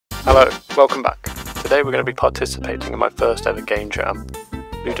Hello, welcome back. Today we're going to be participating in my first ever game jam,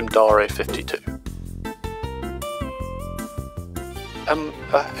 Ludum 52.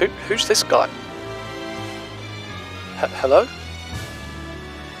 Who's this guy? Hello?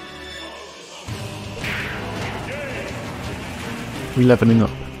 Re-leveling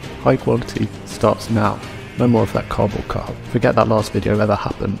up. High quality starts now. No more of that cardboard cut. Forget that last video ever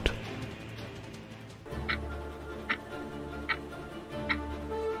happened.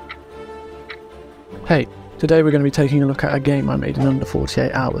 Hey, today we're going to be taking a look at a game I made in under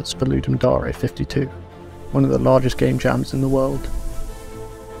 48 hours for Ludum 52, one of the largest game jams in the world.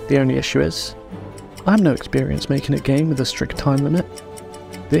 The only issue is, I have no experience making a game with a strict time limit.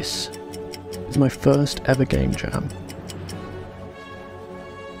 This is my first ever game jam.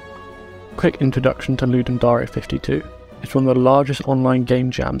 Quick introduction to Ludum 52. It's one of the largest online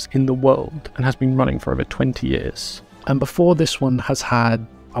game jams in the world and has been running for over 20 years. And before this one has had,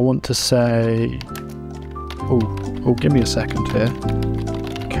 I want to say, oh, give me a second here.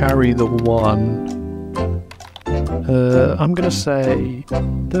 Carry the one. I'm gonna say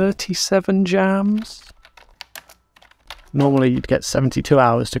 37 jams. Normally you'd get 72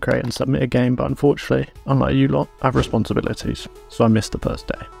 hours to create and submit a game, but unfortunately, unlike you lot, I have responsibilities, so I missed the first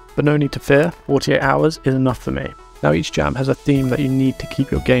day. But no need to fear, 48 hours is enough for me. Now each jam has a theme that you need to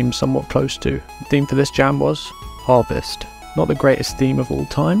keep your game somewhat close to. The theme for this jam was Harvest. Not the greatest theme of all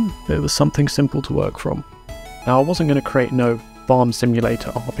time, but it was something simple to work from. Now I wasn't going to create no farm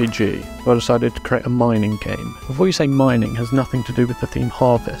simulator RPG, so I decided to create a mining game. Before you say mining has nothing to do with the theme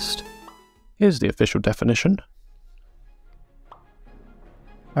Harvest. Here's the official definition.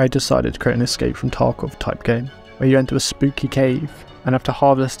 I decided to create an escape from Tarkov type game, where you enter a spooky cave and have to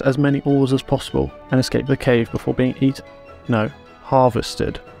harvest as many ores as possible and escape the cave before being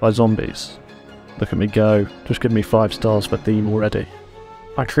harvested by zombies. Look at me go, just give me 5 stars for theme already.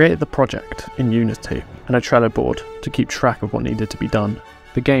 I created the project in Unity and a Trello board to keep track of what needed to be done.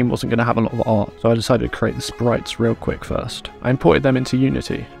 The game wasn't going to have a lot of art, so I decided to create the sprites real quick first. I imported them into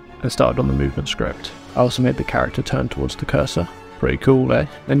Unity and started on the movement script. I also made the character turn towards the cursor. Pretty cool, eh?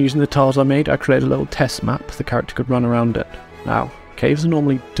 Then using the tiles I made, I created a little test map the character could run around it. Now, caves are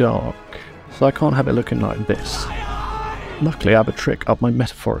normally dark, so I can't have it looking like this. Luckily I have a trick up my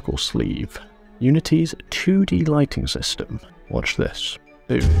metaphorical sleeve. Unity's 2D lighting system. Watch this.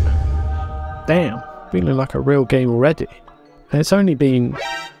 Boom. Damn, feeling like a real game already. And it's only been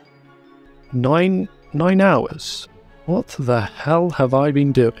 9 hours. What the hell have I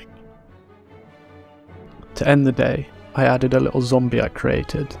been doing? To end the day, I added a little zombie I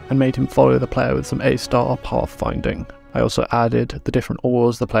created and made him follow the player with some A-star pathfinding. I also added the different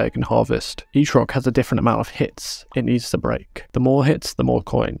ores the player can harvest. Each rock has a different amount of hits it needs to break. The more hits, the more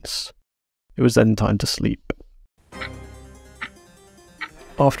coins. It was then time to sleep.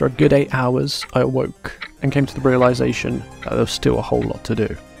 After a good 8 hours, I awoke and came to the realization that there was still a whole lot to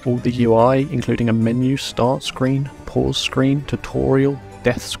do. All the UI, including a menu, start screen, pause screen, tutorial,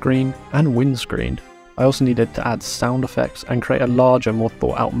 death screen, and win screen. I also needed to add sound effects and create a larger, more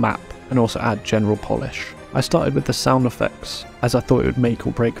thought out map, and also add general polish. I started with the sound effects, as I thought it would make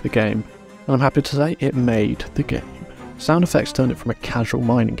or break the game, and I'm happy to say it made the game. Sound effects turned it from a casual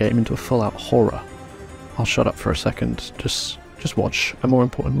mining game into a full-out horror. I'll shut up for a second, just watch, and more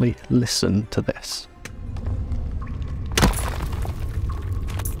importantly, listen to this.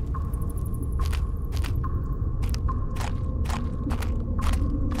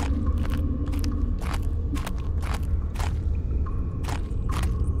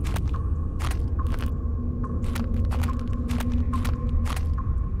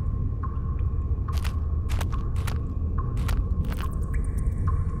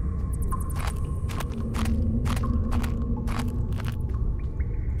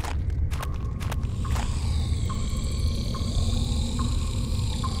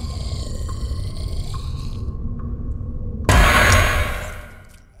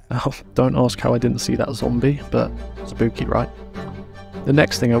 Now, don't ask how I didn't see that zombie, but spooky, right? The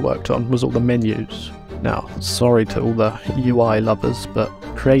next thing I worked on was all the menus. Now, sorry to all the UI lovers, but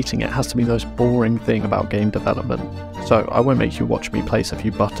creating it has to be the most boring thing about game development. So I won't make you watch me place a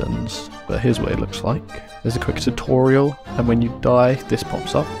few buttons, but here's what it looks like. There's a quick tutorial, and when you die, this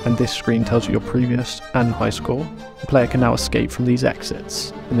pops up, and this screen tells you your previous and high score. The player can now escape from these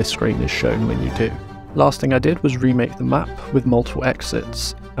exits, and this screen is shown when you do. Last thing I did was remake the map with multiple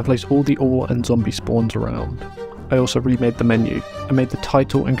exits and place all the ore and zombie spawns around. I also remade the menu and made the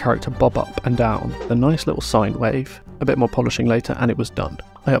title and character bob up and down with a nice little sine wave. A bit more polishing later and it was done.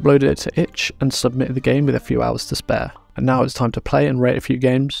 I uploaded it to itch and submitted the game with a few hours to spare. And now it's time to play and rate a few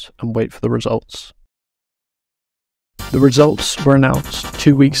games and wait for the results. The results were announced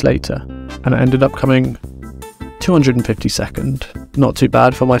 2 weeks later, and it ended up coming 252nd. Not too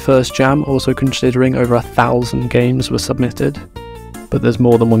bad for my first jam, also considering over 1,000 games were submitted. But there's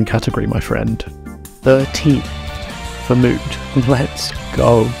more than one category, my friend. 13th for mood. Let's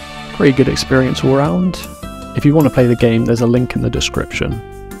go. Pretty good experience all round. If you want to play the game, there's a link in the description.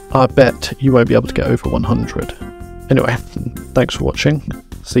 I bet you won't be able to get over 100. Anyway, thanks for watching.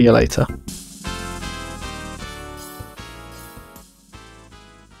 See you later.